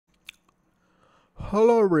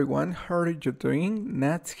Hello everyone, how are you doing?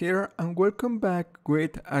 Nats here and welcome back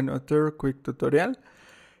with another quick tutorial.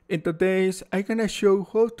 In today's, I'm gonna show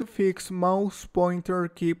how to fix mouse pointer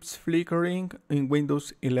keeps flickering in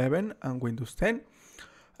Windows 11 and Windows 10.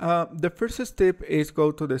 The first step is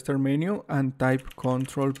go to the start menu and type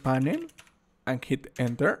Control Panel and hit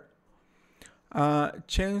Enter.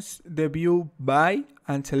 Change the view by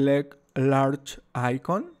and select large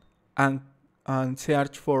icon and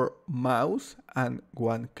search for mouse and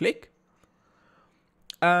one click.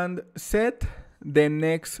 And set the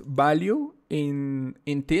next value in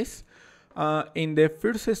this. In the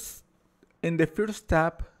first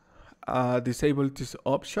tab, disable this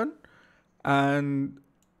option and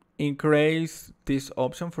increase this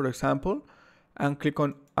option, for example, and click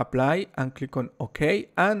on apply and click on OK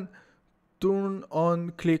and turn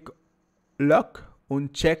on click lock.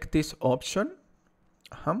 Uncheck this option.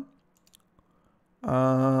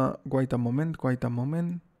 Wait a moment.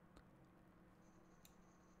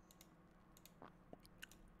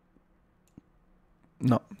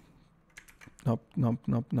 No. Nope.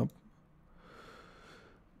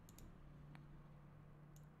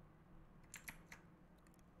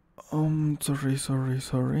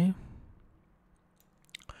 Sorry.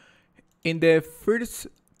 In the first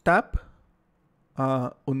tab,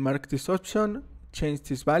 unmark this option, change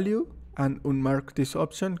this value, and unmark this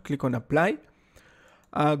option, click on apply.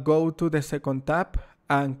 Go to the second tab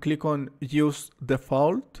and click on use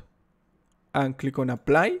default and click on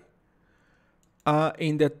apply.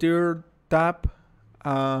 In the third tab,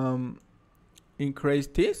 increase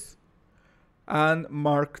this and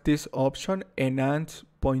mark this option, enhance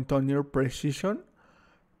pointer precision,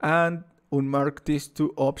 and unmark these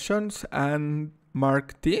two options and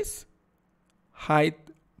mark this, hide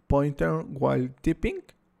pointer while typing,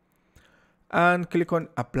 and click on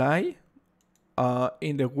apply.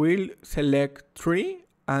 In the wheel, select 3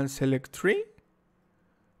 and select 3.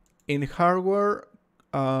 In hardware,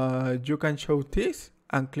 you can show this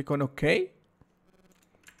and click on OK.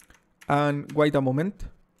 And wait a moment.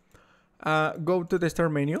 Go to the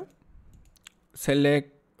start menu,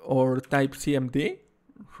 select or type CMD,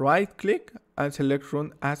 right click and select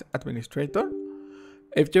run as administrator.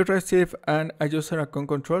 If you receive a user account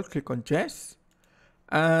control, click on yes.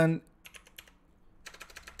 And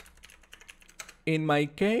in my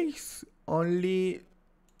case, only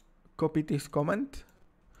copy this command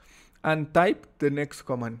and type the next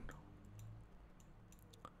command.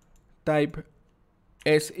 Type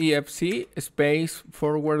SEFC space /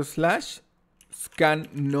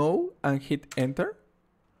 scannow and hit enter.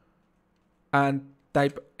 And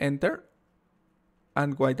type enter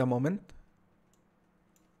and wait a moment.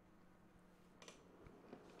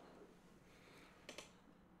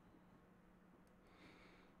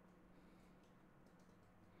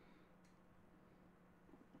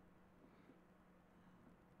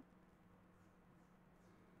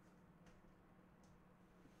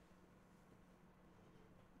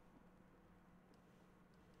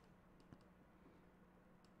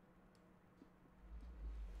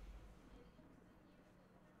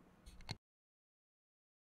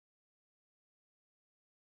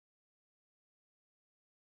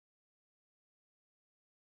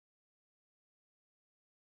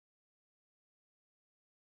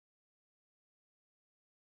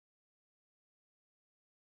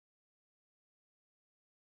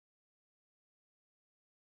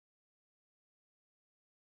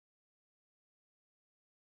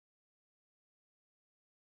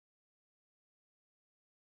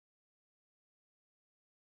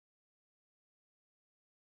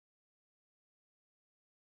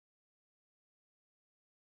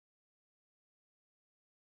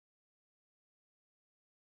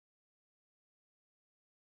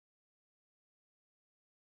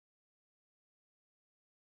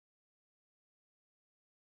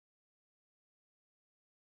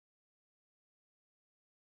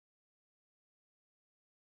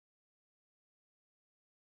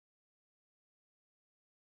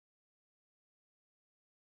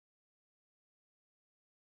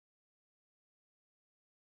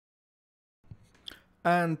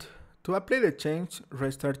 And to apply the change,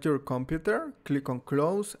 restart your computer, click on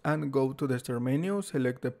close and go to the start menu,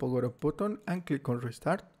 select the power up button and click on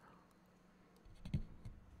restart.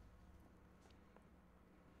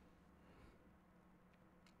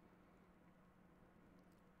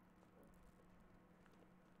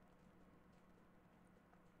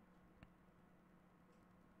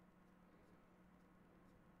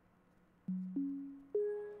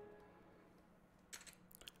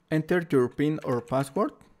 Enter your PIN or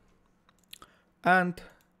password and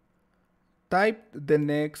type the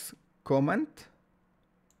next command.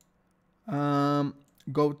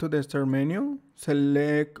 go to the start menu,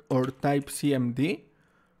 select or type CMD,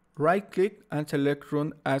 right click and select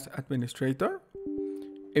Run as Administrator.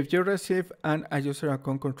 If you receive an user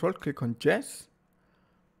account control, click on Yes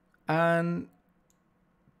and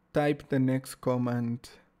type the next command.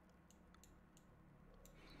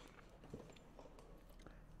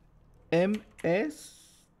 msdt.exe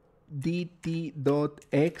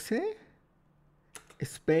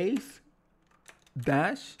space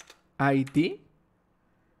dash ID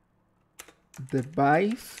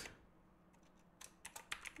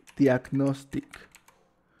DeviceDiagnostic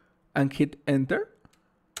and hit enter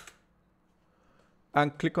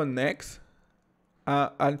and click on next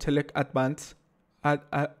and select advanced.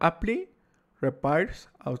 Apply repairs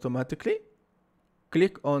automatically.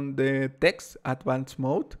 Click on the text advanced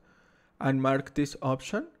mode and mark this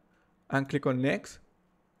option and click on next.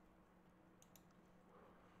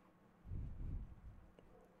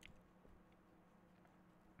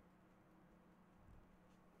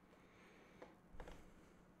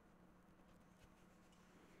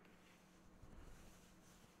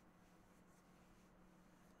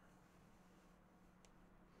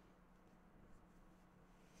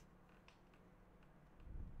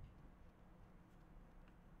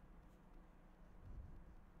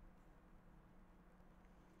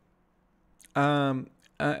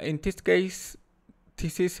 In this case,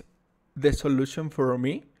 this is the solution for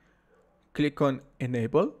me. Click on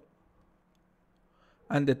enable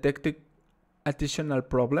and detect additional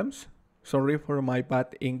problems. Sorry for my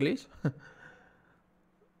bad English.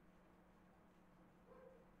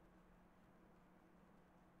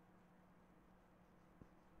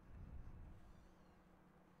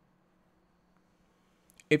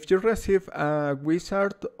 If you receive a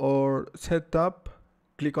wizard or setup,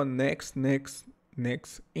 click on next,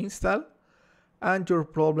 install, and your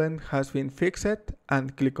problem has been fixed,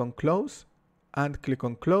 and click on close, and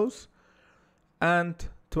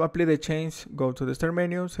to apply the change, go to the start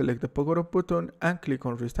menu, select the power up button, and click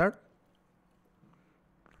on restart.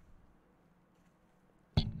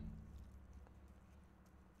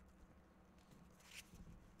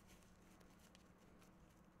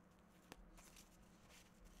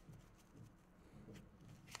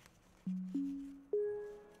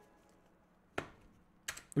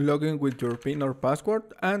 Log in with your PIN or password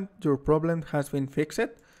and your problem has been fixed.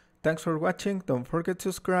 Thanks for watching, don't forget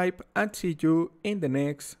to subscribe and see you in the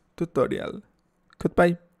next tutorial.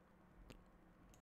 Goodbye.